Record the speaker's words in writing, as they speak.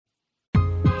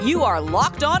You are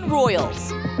Locked On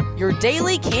Royals, your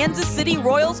daily Kansas City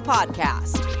Royals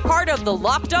podcast. Part of the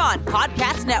Locked On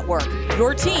Podcast Network,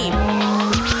 your team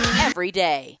every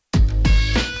day.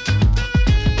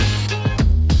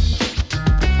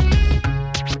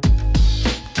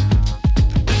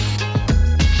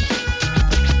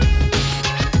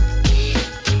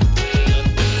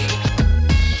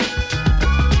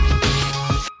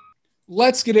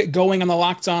 Let's get it going on the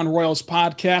Locked On Royals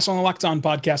podcast on the Locked On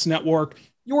Podcast Network,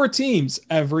 your teams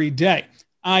every day.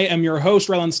 I am your host,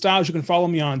 Rylan Stiles. You can follow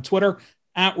me on Twitter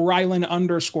at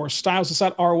Rylan_Stiles. It's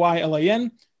at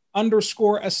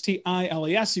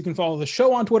RYLAN_STILES. You can follow the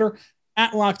show on Twitter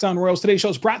at Locked On Royals. Today's show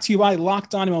is brought to you by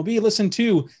Locked On MLB. Listen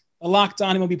to the Locked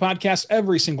On MLB podcast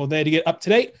every single day to get up to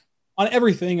date on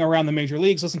everything around the major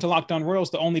leagues. Listen to Locked On Royals,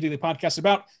 the only daily podcast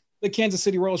about the Kansas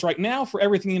City Royals right now for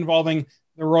everything involving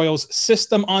the Royals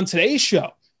system. On today's show,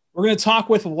 we're going to talk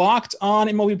with Locked On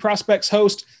MLB Prospects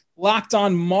host, Locked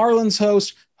On Marlins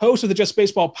host of the Just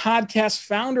Baseball podcast,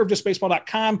 founder of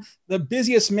JustBaseball.com, the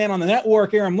busiest man on the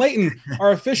network, Aram Leighton,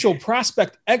 our official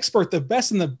prospect expert, the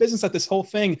best in the business at this whole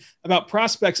thing about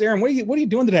prospects. Aram, what are you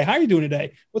doing today? How are you doing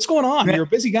today? What's going on? Man, you're a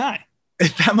busy guy.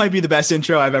 That might be the best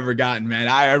intro I've ever gotten, man.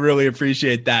 I really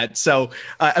appreciate that. So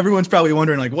everyone's probably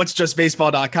wondering, like, what's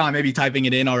justbaseball.com? Maybe typing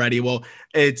it in already. Well,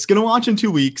 it's going to launch in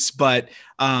 2 weeks, but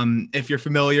if you're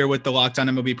familiar with the Locked On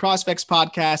MLB Prospects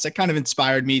podcast, it kind of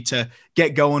inspired me to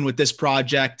get going with this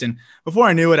project. And before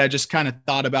I knew it, I just kind of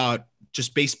thought about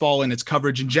just baseball and its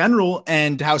coverage in general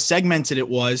and how segmented it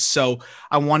was. So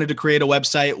I wanted to create a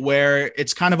website where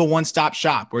it's kind of a one-stop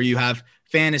shop where you have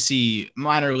fantasy,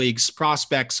 minor leagues,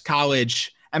 prospects,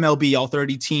 college, MLB, all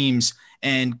 30 teams,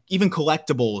 and even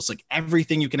collectibles, like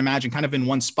everything you can imagine kind of in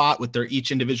one spot with their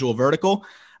each individual vertical.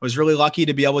 I was really lucky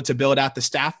to be able to build out the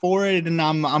staff for it, and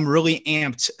I'm really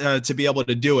amped to be able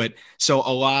to do it. So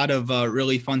a lot of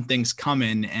really fun things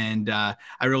coming, and I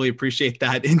really appreciate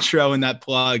that intro and that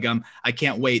plug. I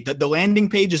can't wait. The landing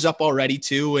page is up already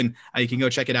too, and you can go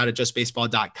check it out at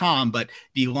justbaseball.com, but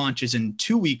the launch is in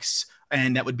 2 weeks,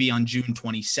 and that would be on June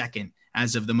 22nd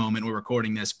as of the moment we're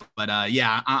recording this. But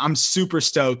yeah, I'm super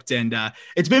stoked, and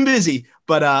it's been busy,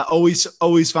 but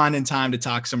always finding time to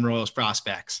talk some Royals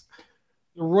prospects.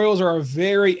 The Royals are a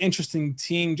very interesting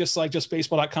team, just like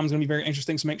JustBaseball.com is going to be very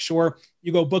interesting. So make sure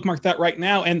you go bookmark that right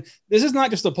now. And this is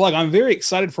not just a plug. I'm very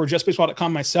excited for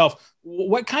JustBaseball.com myself.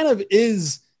 What kind of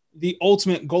is the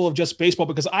ultimate goal of Just Baseball?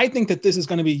 Because I think that this is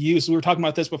going to be used. We were talking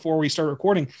about this before we started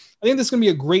recording. I think this is going to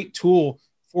be a great tool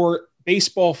for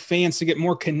baseball fans to get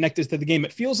more connected to the game.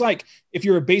 It feels like if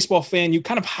you're a baseball fan, you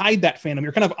kind of hide that fandom.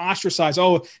 You're kind of ostracized.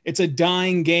 Oh, it's a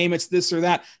dying game. It's this or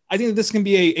that. I think that this can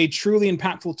be a truly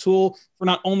impactful tool for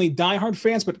not only diehard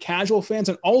fans, but casual fans,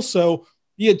 and also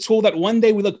be a tool that one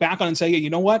day we look back on and say, yeah,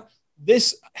 you know what?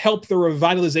 This helped the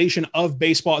revitalization of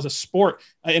baseball as a sport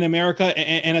in America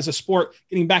and as a sport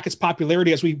getting back its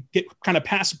popularity as we get kind of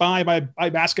passed by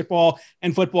basketball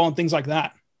and football and things like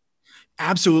that.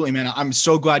 Absolutely, man. I'm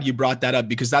so glad you brought that up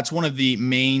because that's one of the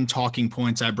main talking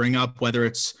points I bring up, whether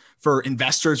it's for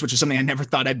investors, which is something I never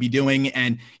thought I'd be doing.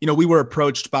 And, you know, we were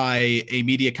approached by a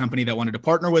media company that wanted to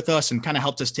partner with us and kind of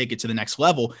helped us take it to the next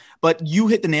level. But you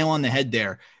hit the nail on the head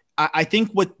there. I think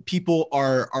what people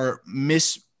are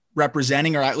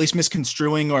misrepresenting, or at least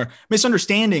misconstruing or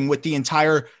misunderstanding with the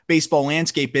entire baseball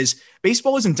landscape is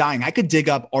baseball isn't dying. I could dig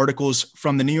up articles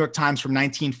from the New York Times from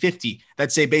 1950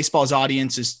 that say baseball's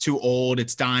audience is too old,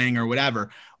 it's dying, or whatever.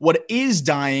 What is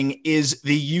dying is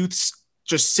the youths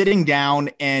just sitting down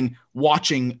and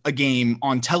watching a game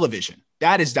on television.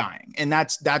 That is dying. And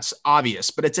that's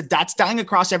obvious, but that's dying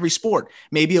across every sport,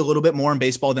 maybe a little bit more in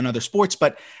baseball than other sports,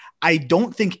 but I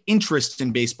don't think interest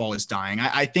in baseball is dying.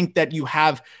 I think that you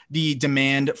have the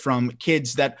demand from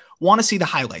kids that want to see the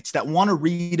highlights, that want to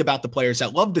read about the players,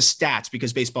 that love the stats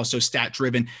because baseball is so stat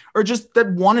driven, or just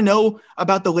that want to know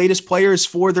about the latest players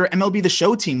for their MLB The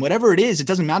Show team, whatever it is, it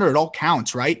doesn't matter. It all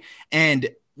counts, right?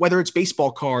 And whether it's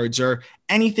baseball cards or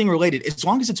anything related, as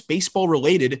long as it's baseball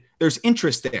related, there's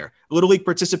interest there. Little League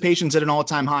participation's at an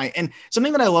all-time high. And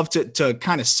something that I love to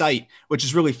kind of cite, which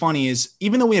is really funny, is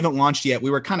even though we haven't launched yet, we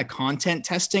were kind of content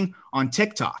testing on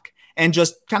TikTok and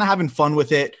just kind of having fun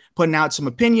with it, putting out some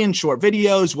opinions, short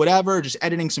videos, whatever, just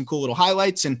editing some cool little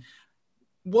highlights. And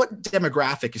what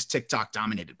demographic is TikTok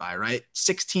dominated by, right?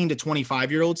 16 to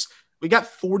 25-year-olds. We got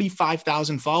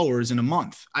 45,000 followers in a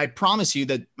month. I promise you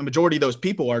that the majority of those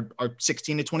people are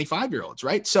 16 to 25-year-olds,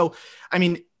 right? So, I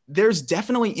mean, there's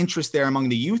definitely interest there among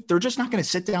the youth. They're just not going to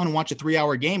sit down and watch a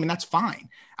 3-hour game, and that's fine.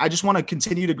 I just want to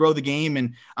continue to grow the game,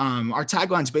 and our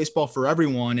tagline's baseball for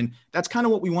everyone. And that's kind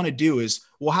of what we want to do is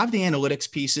we'll have the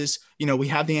analytics pieces. We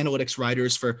have the analytics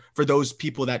writers for those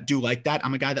people that do like that.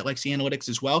 I'm a guy that likes the analytics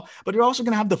as well, but you're also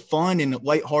going to have the fun and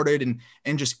lighthearted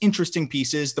and just interesting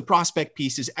pieces, the prospect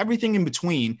pieces, everything in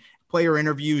between, player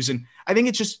interviews. And I think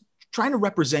it's just trying to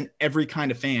represent every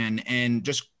kind of fan and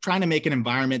just trying to make an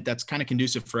environment that's kind of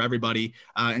conducive for everybody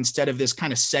instead of this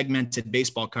kind of segmented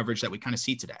baseball coverage that we kind of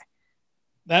see today.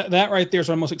 That right there is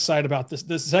what I'm most excited about.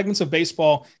 The segments of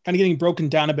baseball kind of getting broken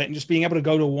down a bit and just being able to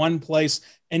go to one place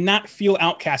and not feel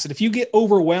outcasted. If you get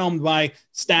overwhelmed by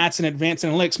stats and advanced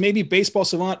analytics, maybe Baseball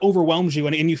Savant overwhelms you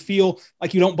and you feel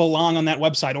like you don't belong on that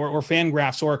website or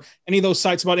Fangraphs or any of those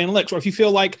sites about analytics. Or if you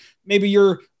feel like maybe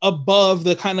you're above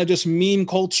the kind of just meme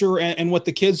culture and what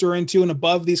the kids are into and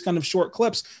above these kind of short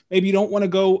clips, maybe you don't want to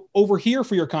go over here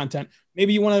for your content.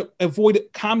 Maybe you want to avoid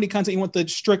comedy content. You want the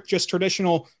strict, just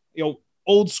traditional,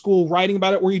 old school writing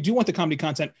about it, where you do want the comedy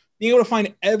content. Being able to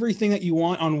find everything that you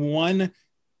want on one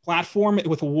platform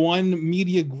with one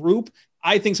media group,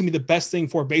 I think is going to be the best thing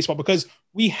for baseball, because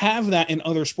we have that in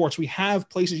other sports. We have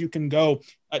places you can go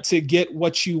to get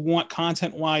what you want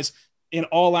content wise in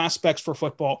all aspects for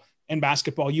football and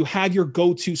basketball. You have your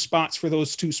go-to spots for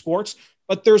those two sports,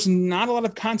 but there's not a lot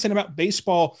of content about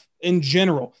baseball in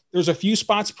general. There's a few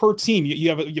spots per team. You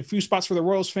have a few spots for the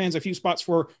Royals fans, a few spots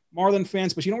for Marlin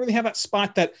fans, but you don't really have that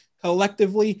spot that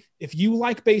collectively, if you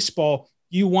like baseball,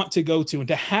 you want to go to. And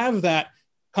to have that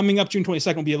coming up June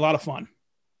 22nd will be a lot of fun.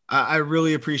 I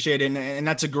really appreciate it. And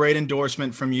that's a great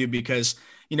endorsement from you, because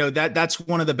that's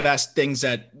one of the best things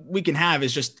that we can have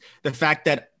is just the fact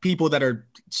that people that are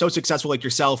so successful like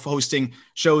yourself hosting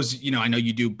shows, I know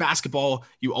you do basketball,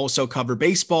 you also cover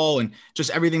baseball and just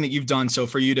everything that you've done. So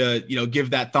for you to,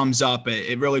 give that thumbs up,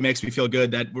 it really makes me feel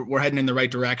good that we're heading in the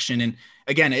right direction. And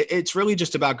again, it's really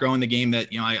just about growing the game that,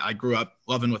 I grew up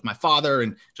loving with my father,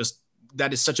 and just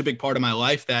that is such a big part of my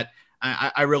life that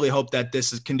I really hope that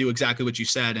this can do exactly what you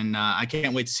said. And I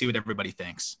can't wait to see what everybody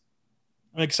thinks.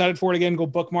 I'm excited for it. Again, go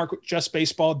bookmark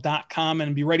justbaseball.com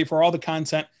and be ready for all the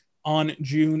content on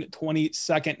June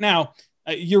 22nd. Now,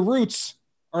 your roots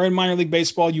are in minor league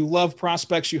baseball. You love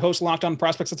prospects. You host Locked On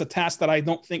Prospects. That's a task that I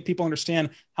don't think people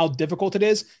understand how difficult it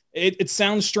is. It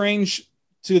sounds strange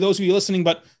to those of you listening,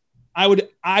 but I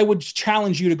would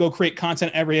challenge you to go create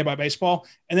content every day about baseball,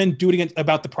 and then do it again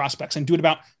about the prospects, and do it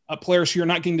about players who you're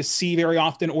not getting to see very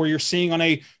often, or you're seeing on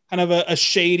a kind of a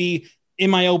shady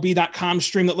MILB.com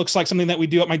stream that looks like something that we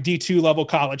do at my D2 level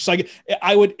college. So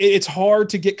it's hard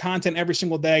to get content every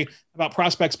single day about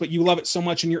prospects, but you love it so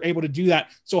much and you're able to do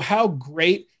that. So how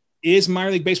great is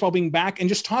minor league baseball being back? And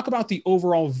just talk about the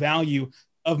overall value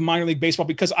of minor league baseball,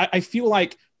 because I feel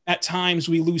like at times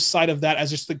we lose sight of that as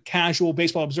just the casual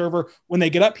baseball observer. When they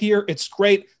get up here, it's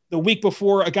great. The week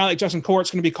before, a guy like Justin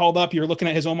Court's going to be called up, you're looking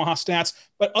at his Omaha stats.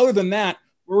 But other than that,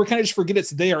 we kind of just forget it's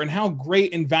there. And how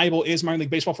great and valuable is minor league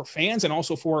baseball for fans and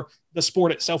also for the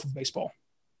sport itself of baseball?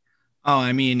 Oh,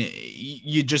 I mean,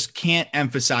 you just can't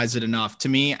emphasize it enough. To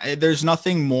me, there's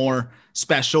nothing more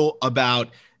special about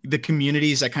the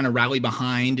communities that kind of rally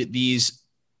behind these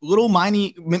little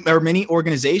mini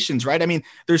organizations, right? I mean,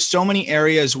 there's so many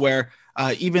areas where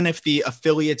even if the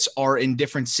affiliates are in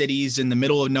different cities in the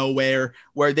middle of nowhere,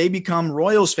 where they become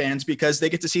Royals fans because they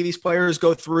get to see these players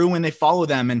go through and they follow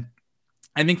them. And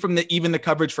I think from even the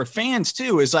coverage for fans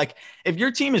too, is like, if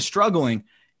your team is struggling,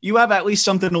 you have at least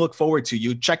something to look forward to.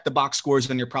 You check the box scores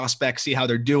on your prospects, see how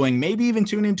they're doing, maybe even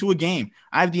tune into a game.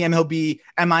 I have the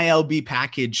MILB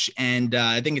package, and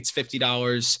I think it's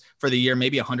 $50 for the year,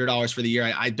 maybe $100 for the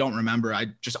year. I don't remember. I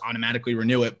just automatically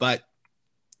renew it, but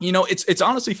it's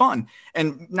honestly fun,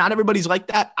 and not everybody's like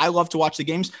that. I love to watch the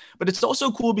games, but it's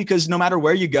also cool because no matter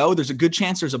where you go, there's a good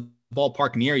chance there's a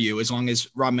ballpark near you, as long as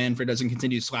Rob Manfred doesn't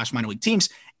continue to slash minor league teams.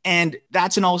 And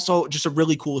that's also just a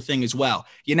really cool thing as well.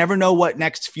 You never know what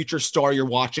next future star you're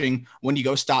watching when you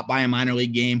go stop by a minor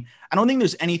league game. I don't think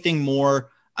there's anything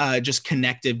more just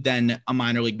connective than a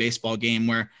minor league baseball game,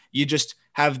 where you just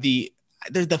have the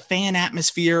fan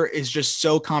atmosphere is just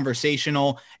so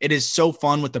conversational. It is so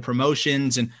fun with the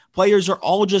promotions, and players are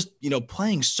all just,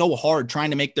 playing so hard,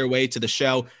 trying to make their way to the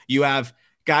show. You have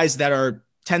guys that are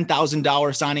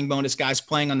 $10,000 signing bonus guys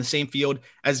playing on the same field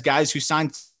as guys who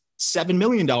signed $7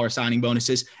 million signing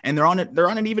bonuses, and they're on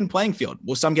an even playing field.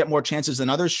 Will some get more chances than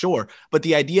others? Sure. But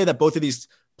the idea that both of these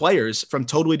players from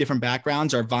totally different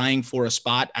backgrounds are vying for a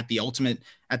spot at the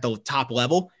top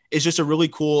level is just a really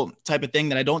cool type of thing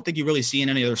that I don't think you really see in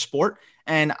any other sport.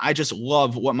 And I just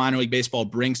love what minor league baseball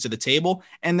brings to the table.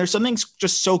 And there's something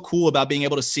just so cool about being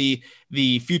able to see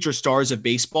the future stars of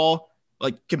baseball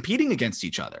like competing against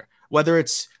each other, whether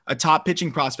it's a top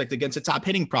pitching prospect against a top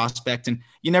hitting prospect. And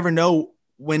you never know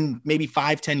when maybe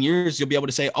 5-10 years, you'll be able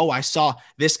to say, oh, I saw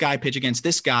this guy pitch against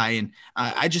this guy. And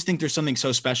I just think there's something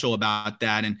so special about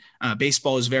that. And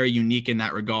baseball is very unique in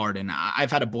that regard. And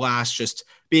I've had a blast just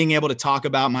being able to talk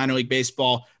about minor league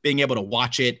baseball, being able to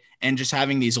watch it, and just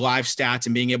having these live stats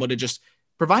and being able to just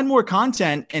provide more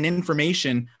content and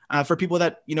information for people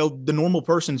that, the normal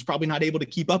person is probably not able to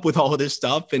keep up with all of this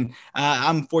stuff. And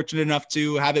I'm fortunate enough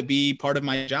to have it be part of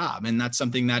my job. And that's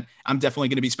something that I'm definitely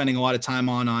going to be spending a lot of time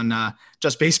on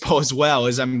Just Baseball as well,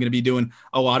 as I'm going to be doing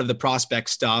a lot of the prospect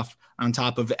stuff on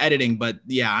top of editing. But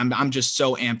yeah, I'm just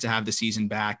so amped to have the season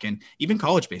back, and even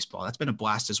college baseball. That's been a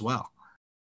blast as well.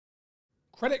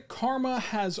 Credit Karma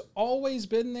has always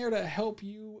been there to help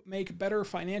you make better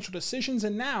financial decisions,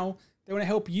 and now they want to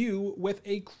help you with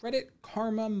a Credit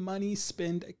Karma Money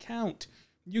Spend account.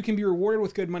 You can be rewarded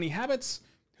with good money habits.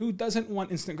 Who doesn't want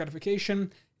instant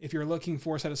gratification? If you're looking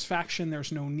for satisfaction,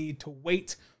 there's no need to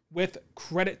wait with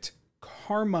Credit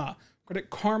Karma. Credit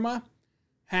Karma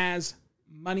has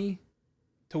money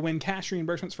to win cash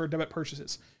reimbursements for debit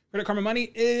purchases. Credit Karma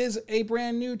Money is a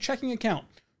brand new checking account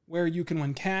where you can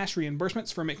win cash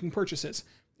reimbursements for making purchases.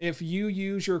 If you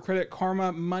use your Credit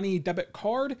Karma Money debit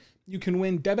card, you can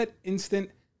win debit instant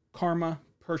Karma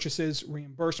purchases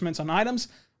reimbursements on items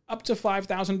up to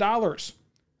 $5,000.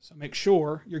 So make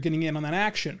sure you're getting in on that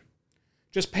action.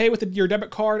 Just pay with your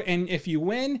debit card, and if you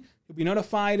win, you'll be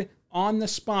notified on the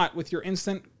spot with your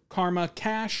instant Karma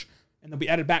cash, and they'll be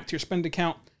added back to your spend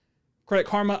account. Credit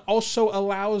Karma also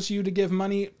allows you to give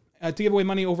away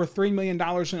money over $3 million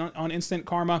on instant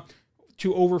Karma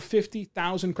to over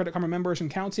 50,000 Credit Karma members and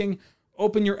counting.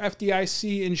 Open your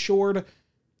FDIC insured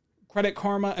Credit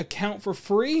Karma account for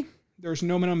free. There's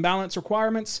no minimum balance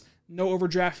requirements, no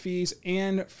overdraft fees,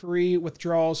 and free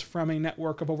withdrawals from a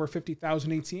network of over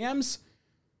 50,000 ATMs.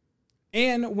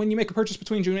 And when you make a purchase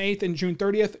between June 8th and June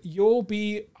 30th, you'll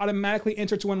be automatically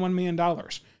entered to win $1 million.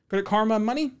 Credit Karma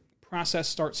Money, process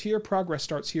starts here, progress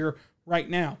starts here right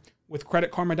now with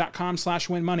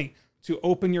creditkarma.com/winmoney. To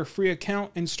open your free account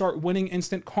and start winning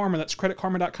instant Karma. That's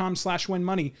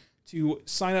creditkarma.com/winmoney to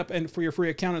sign up for your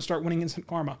free account and start winning instant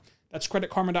Karma. That's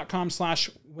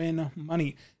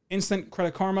creditkarma.com/winmoney. Instant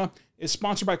Credit Karma is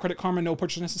sponsored by Credit Karma. No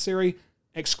purchase necessary.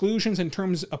 Exclusions and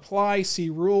terms apply.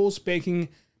 See rules. Banking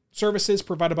services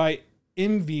provided by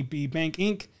MVB Bank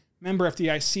Inc. Member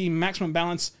FDIC. Maximum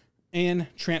balance and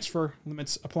transfer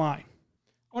limits apply.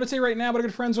 I want to tell you right now about our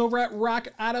good friends over at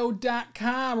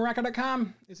RockAuto.com.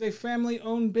 RockAuto.com is a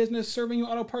family-owned business serving you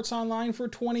auto parts online for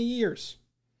 20 years.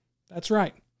 That's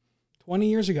right. 20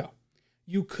 years ago,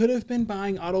 you could have been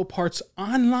buying auto parts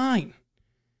online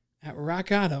at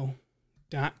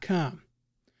RockAuto.com.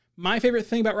 My favorite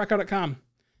thing about RockAuto.com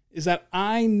is that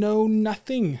I know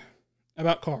nothing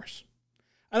about cars.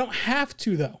 I don't have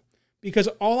to, though, because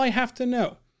all I have to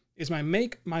know is my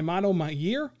make, my model, my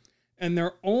year, and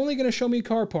they're only going to show me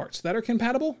car parts that are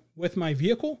compatible with my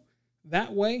vehicle.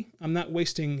 That way, I'm not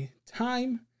wasting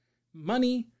time,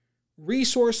 money,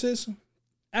 resources,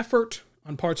 effort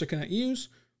on parts I cannot use,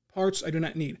 parts I do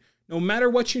not need. No matter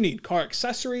what you need, car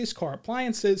accessories, car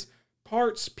appliances,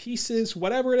 parts, pieces,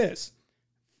 whatever it is,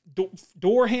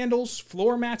 door handles,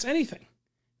 floor mats, anything,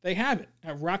 they have it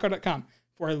at RockAuto.com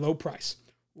for a low price.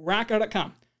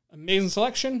 RockAuto.com, amazing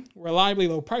selection, reliably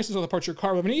low prices on the parts your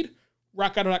car will ever need.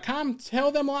 RockAuto.com,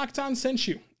 tell them Locked On sent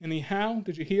you. In the how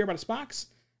did you hear about this box?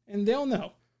 And they'll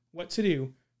know what to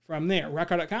do from there.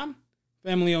 RockAuto.com,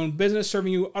 family-owned business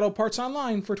serving you auto parts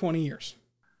online for 20 years.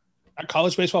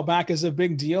 College baseball back is a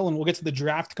big deal, and we'll get to the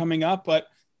draft coming up. But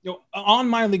on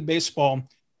minor league baseball,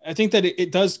 I think that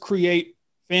it does create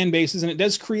fan bases, and it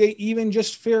does create even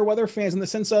just fair weather fans in the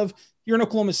sense of here in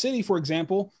Oklahoma City, for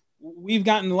example, we've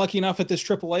gotten lucky enough at this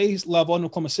AAA level in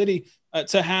Oklahoma City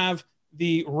to have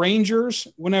the Rangers,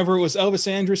 whenever it was Elvis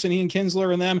Andrus and Ian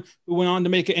Kinsler and them who went on to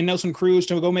make it, and Nelson Cruz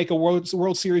to go make a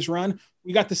World Series run.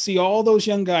 We got to see all those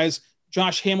young guys,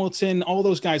 Josh Hamilton, all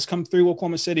those guys come through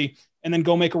Oklahoma City and then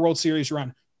go make a World Series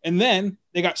run. And then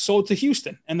they got sold to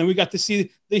Houston. And then we got to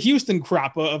see the Houston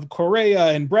crop of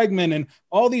Correa and Bregman and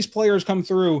all these players come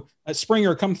through,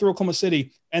 Springer come through Oklahoma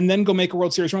City and then go make a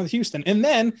World Series run with Houston. And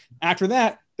then after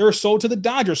that, they're sold to the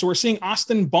Dodgers. So we're seeing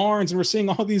Austin Barnes and we're seeing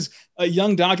all these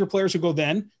young Dodger players who go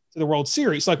then to the World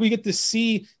Series. Like we get to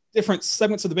see different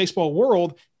segments of the baseball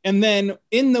world. And then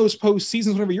in those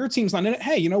postseasons, whenever your team's not in it,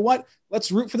 hey, you know what?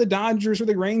 Let's root for the Dodgers or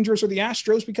the Rangers or the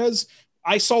Astros because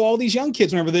I saw all these young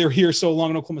kids whenever they were here so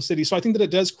long in Oklahoma City. So I think that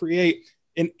it does create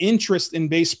an interest in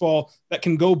baseball that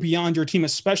can go beyond your team,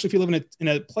 especially if you live in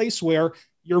a place where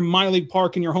your minor league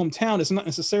park in your hometown is not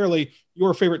necessarily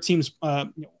your favorite team's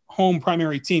home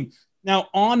primary team. Now,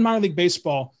 on minor league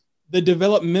baseball, the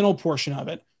developmental portion of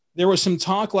it, there was some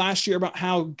talk last year about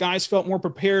how guys felt more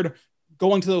prepared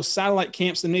going to those satellite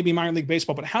camps than maybe minor league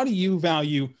baseball. But how do you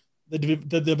value the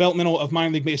developmental of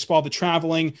minor league baseball, the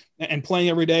traveling and playing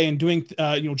every day and doing,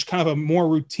 just kind of a more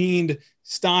routine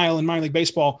style in minor league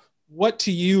baseball? What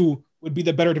to you would be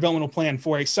the better developmental plan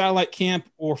for a satellite camp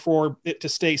or for it to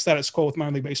stay status quo with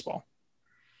minor league baseball?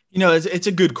 It's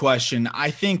a good question.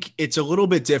 I think it's a little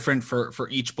bit different for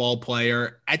each ball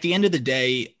player. At the end of the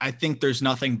day, I think there's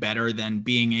nothing better than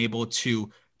being able to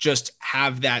just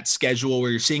have that schedule where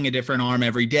you're seeing a different arm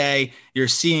every day. You're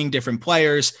seeing different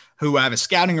players who have a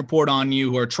scouting report on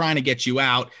you, who are trying to get you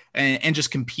out and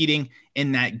just competing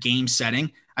in that game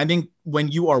setting. I think when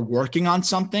you are working on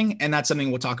something, and that's something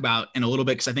we'll talk about in a little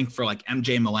bit, because I think for like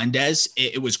MJ Melendez,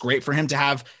 it was great for him to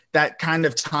have that kind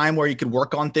of time where he could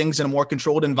work on things in a more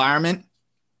controlled environment.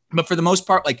 But for the most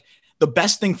part, like the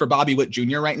best thing for Bobby Witt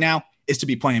Jr. right now is to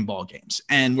be playing ball games.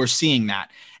 And we're seeing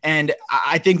that. And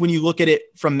I think when you look at it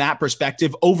from that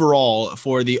perspective, overall,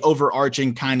 for the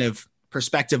overarching kind of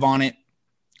perspective on it,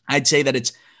 I'd say that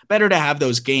it's better to have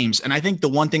those games. And I think the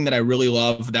one thing that I really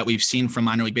love that we've seen from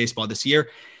minor league baseball this year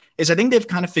is I think they've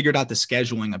kind of figured out the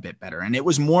scheduling a bit better. And it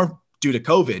was more due to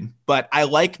COVID, but I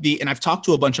like and I've talked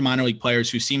to a bunch of minor league players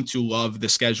who seem to love the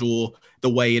schedule, the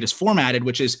way it is formatted,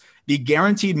 which is the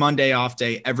guaranteed Monday off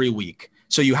day every week.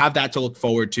 So you have that to look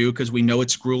forward to because we know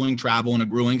it's grueling travel and a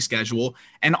grueling schedule,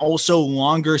 and also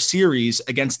longer series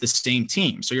against the same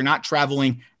team. So you're not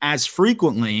traveling as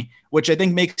frequently, which I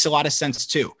think makes a lot of sense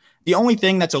too. The only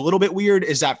thing that's a little bit weird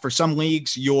is that for some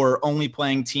leagues, you're only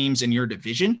playing teams in your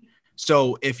division.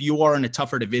 So if you are in a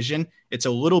tougher division, it's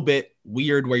a little bit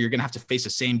weird where you're going to have to face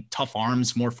the same tough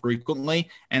arms more frequently.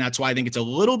 And that's why I think it's a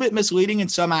little bit misleading in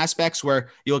some aspects where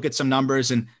you look at some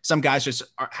numbers and some guys just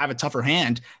have a tougher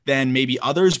hand than maybe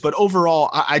others. But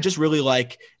overall, I just really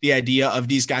like the idea of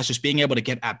these guys just being able to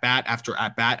get at bat after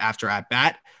at bat after at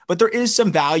bat. But there is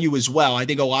some value as well. I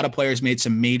think a lot of players made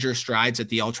some major strides at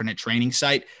the alternate training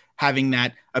site, having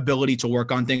that ability to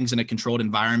work on things in a controlled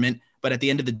environment. But at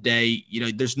the end of the day,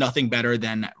 there's nothing better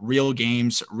than real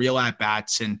games, real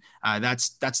at-bats, and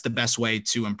that's the best way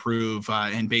to improve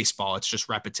in baseball. It's just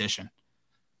repetition.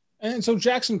 And so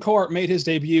Jackson Kowar made his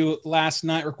debut last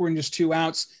night, recording just 2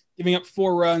 outs, giving up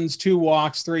 4 runs, 2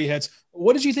 walks, 3 hits.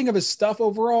 What did you think of his stuff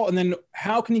overall? And then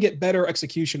how can you get better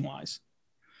execution-wise?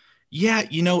 Yeah,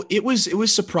 it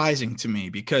was surprising to me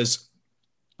because,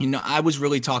 I was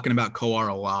really talking about Kowar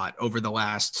a lot over the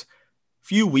last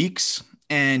few weeks.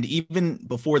 And even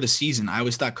before the season, I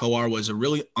always thought Kowar was a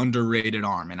really underrated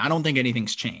arm. And I don't think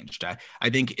anything's changed. I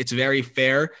think it's very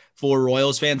fair for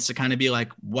Royals fans to kind of be like,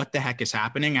 what the heck is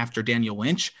happening after Daniel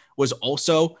Lynch was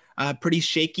also pretty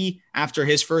shaky after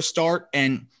his first start.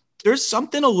 And there's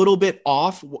something a little bit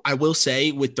off, I will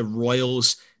say, with the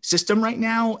Royals system right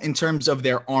now in terms of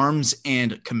their arms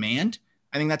and command.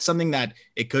 I think that's something that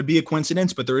it could be a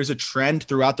coincidence, but there is a trend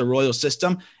throughout the Royal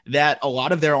system that a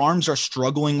lot of their arms are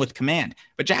struggling with command.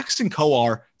 But Jackson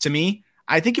Kowar, to me,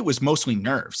 I think it was mostly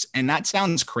nerves. And that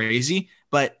sounds crazy,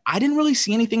 but I didn't really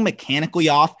see anything mechanically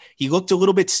off. He looked a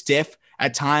little bit stiff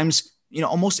at times,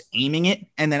 almost aiming it.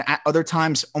 And then at other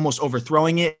times, almost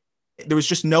overthrowing it. There was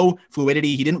just no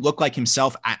fluidity. He didn't look like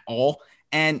himself at all.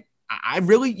 And I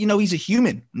really, he's a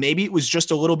human. Maybe it was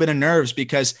just a little bit of nerves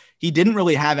because he didn't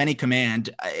really have any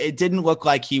command. It didn't look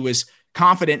like he was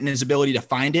confident in his ability to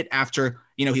find it after,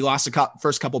 he lost the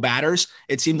first couple batters.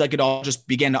 It seemed like it all just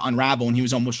began to unravel and he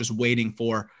was almost just waiting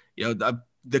for,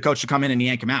 the coach to come in and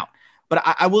yank him out. But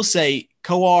I will say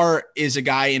Kowar is a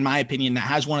guy, in my opinion, that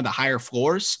has one of the higher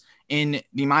floors in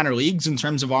the minor leagues in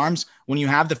terms of arms. When you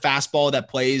have the fastball that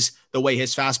plays the way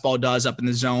his fastball does up in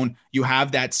the zone, you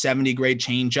have that 70 grade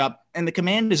changeup, and the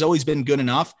command has always been good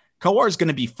enough. Kowar is going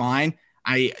to be fine.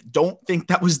 I don't think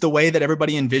that was the way that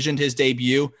everybody envisioned his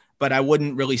debut, but I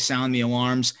wouldn't really sound the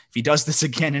alarms. If he does this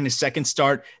again in his second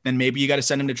start, then maybe you got to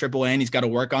send him to AAA and he's got to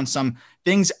work on some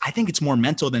things. I think it's more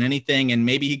mental than anything, and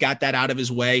maybe he got that out of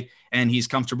his way and he's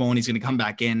comfortable and he's going to come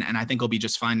back in, and I think he'll be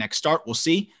just fine next start. We'll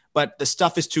see. But the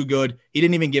stuff is too good. He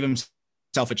didn't even give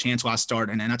himself a chance last start,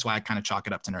 and that's why I kind of chalk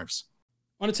it up to nerves.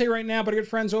 I want to tell you right now, but our good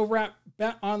friends over at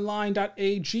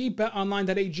betonline.ag.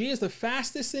 Betonline.ag is the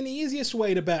fastest and easiest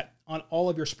way to bet on all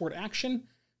of your sport action.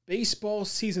 Baseball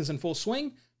season's in full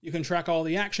swing. You can track all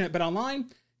the action at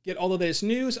BetOnline. Get all of this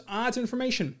news, odds, and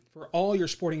information for all your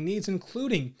sporting needs,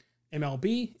 including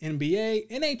MLB, NBA,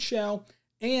 NHL,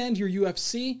 and your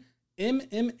UFC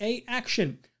MMA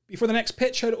action. Before the next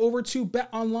pitch, head over to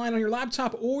BetOnline on your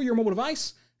laptop or your mobile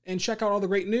device and check out all the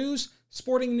great news,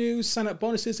 sporting news, sign-up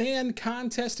bonuses, and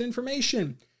contest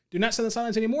information. Do not sit on the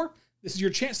sidelines anymore. This is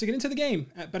your chance to get into the game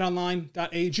at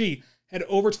betonline.ag. Head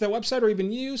over to that website or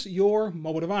even use your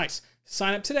mobile device.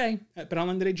 Sign up today at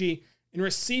betonline.ag and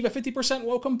receive a 50%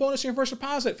 welcome bonus on your first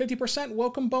deposit. 50%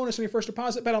 welcome bonus on your first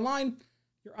deposit. BetOnline,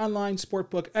 your online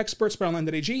sportbook experts.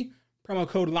 BetOnline.ag, promo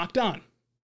code LOCKEDON.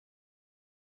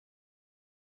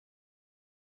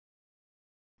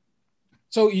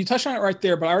 So you touched on it right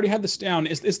there, but I already had this down.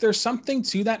 Is there something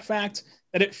to that fact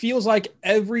that it feels like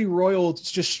every Royal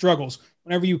just struggles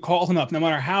whenever you call him up, no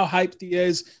matter how hyped he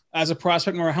is as a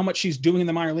prospect, no matter how much he's doing in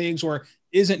the minor leagues or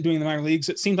isn't doing in the minor leagues,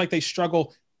 it seems like they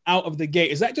struggle out of the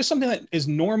gate. Is that just something that is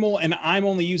normal? And I'm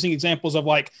only using examples of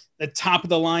like the top of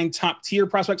the line, top tier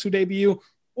prospects who debut,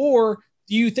 or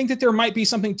do you think that there might be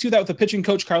something to that with the pitching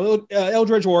coach, Carl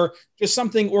Eldridge, or just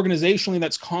something organizationally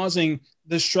that's causing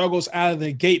the struggles out of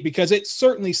the gate? Because it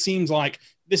certainly seems like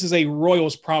this is a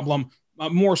Royals problem,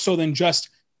 more so than just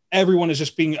everyone is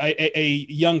just being a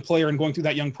young player and going through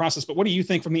that young process. But what do you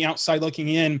think from the outside looking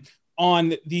in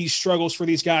on these struggles for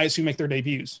these guys who make their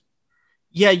debuts?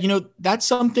 Yeah, that's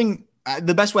something,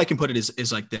 the best way I can put it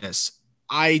is like this.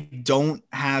 I don't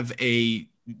have a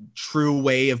true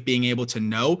way of being able to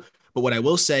know, but what I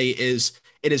will say is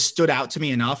it has stood out to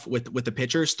me enough with the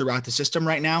pitchers throughout the system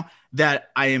right now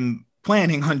that I am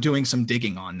planning on doing some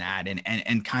digging on that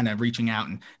and kind of reaching out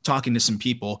and talking to some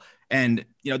people. And,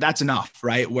 that's enough,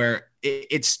 right? Where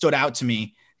it stood out to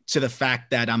me to the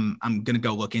fact that I'm going to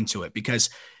go look into it, because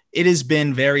it has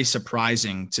been very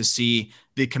surprising to see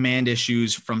the command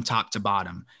issues from top to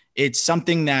bottom. It's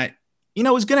something that,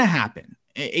 is going to happen.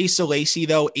 Asa Lacy,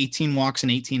 though, 18 walks in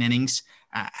 18 innings.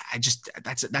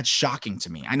 That's shocking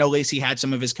to me. I know Lacy had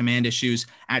some of his command issues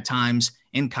at times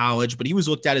in college, but he was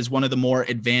looked at as one of the more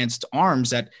advanced arms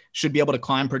that should be able to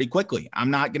climb pretty quickly. I'm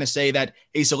not going to say that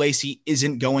Asa Lacy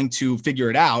isn't going to figure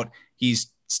it out. He's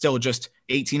still just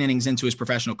 18 innings into his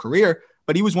professional career,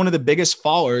 but he was one of the biggest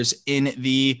fallers in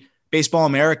the Baseball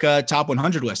America top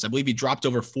 100 list. I believe he dropped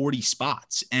over 40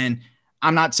 spots. And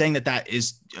I'm not saying that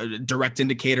is a direct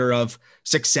indicator of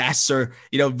success or,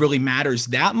 really matters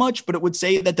that much, but it would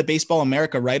say that the Baseball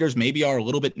America writers maybe are a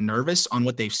little bit nervous on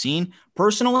what they've seen.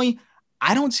 Personally,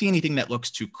 I don't see anything that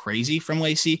looks too crazy from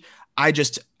Lacy.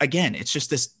 It's just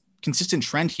this consistent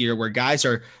trend here where guys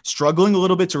are struggling a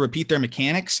little bit to repeat their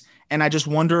mechanics. And I just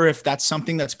wonder if that's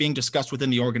something that's being discussed within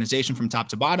the organization from top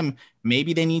to bottom.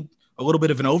 Maybe they need a little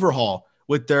bit of an overhaul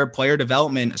with their player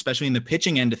development, especially in the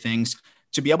pitching end of things,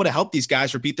 to be able to help these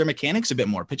guys repeat their mechanics a bit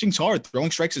more. Pitching's hard.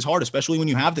 Throwing strikes is hard, especially when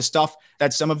you have the stuff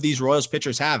that some of these Royals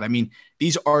pitchers have. I mean,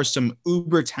 these are some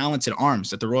uber talented arms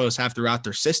that the Royals have throughout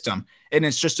their system. And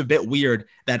it's just a bit weird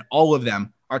that all of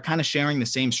them are kind of sharing the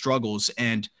same struggles.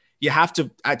 And you have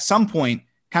to, at some point,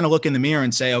 kind of look in the mirror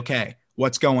and say, okay,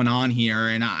 what's going on here?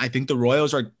 And I think the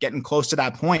Royals are getting close to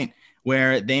that point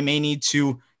where they may need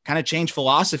to kind of change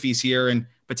philosophies here and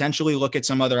potentially look at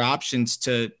some other options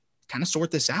to kind of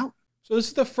sort this out. So this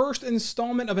is the first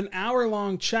installment of an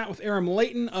hour-long chat with Aram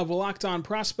Leighton of Locked On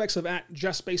Prospects of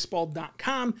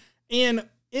 @justbaseball.com. And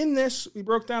in this, we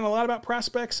broke down a lot about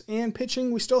prospects and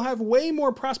pitching. We still have way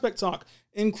more prospect talk,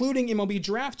 including MLB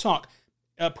draft talk,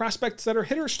 prospects that are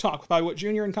hitters talk by Whit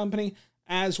Jr. and company,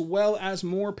 as well as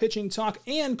more pitching talk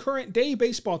and current day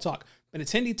baseball talk,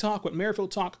 Benintendi talk, Whit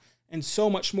Merrifield talk, and so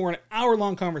much more. An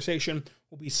hour-long conversation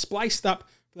will be spliced up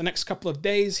for the next couple of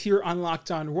days here on Locked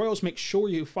On Royals. Make sure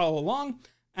you follow along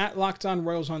at Locked On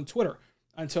Royals on Twitter.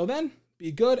 Until then,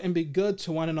 be good and be good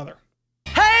to one another.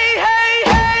 Hey, hey,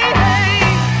 hey, hey!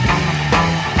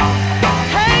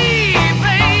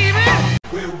 Hey, baby!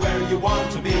 We're where you want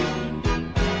to be.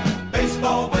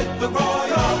 Baseball with the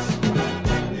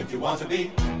Royals. If you want to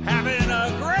be Having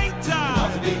a great time!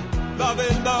 want to be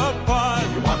Loving the fun!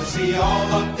 you want to see all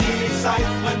of the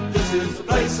excitement, this is the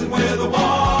place and we're the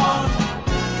one.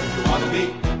 If you want to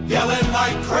be yelling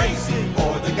like crazy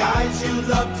for the guys you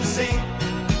love to see,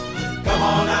 come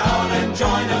on out and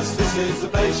join us, this is the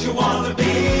place you want to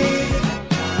be.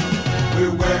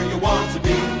 We're where you want to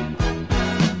be.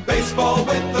 Baseball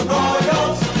with the